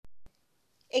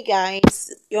Hey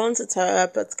guys, you're on to Tara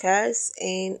podcast,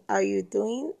 and how you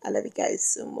doing? I love you guys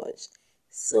so much.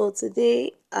 So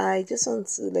today I just want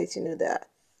to let you know that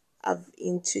I've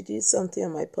introduced something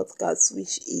on my podcast,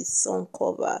 which is song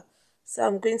cover. So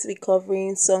I'm going to be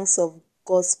covering songs of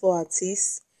gospel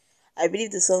artists. I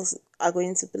believe the songs are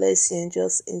going to bless you and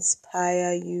just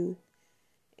inspire you,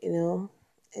 you know,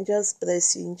 and just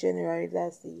bless you in general.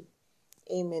 That's the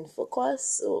aim and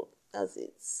focus. So that's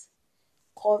it.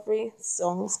 Covering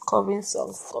songs.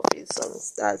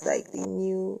 That's like the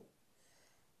new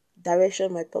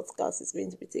direction my podcast is going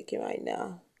to be taking right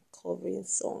now. Covering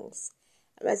songs.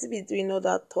 I might still be doing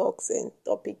other talks and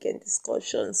topic and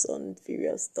discussions on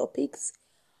various topics.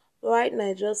 But right now,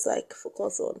 I just like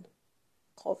focus on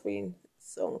covering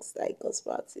songs like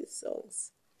gospel artist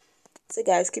songs. So,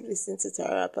 guys, keep listening to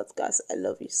Tara podcast. I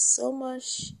love you so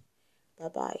much. Bye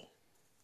bye.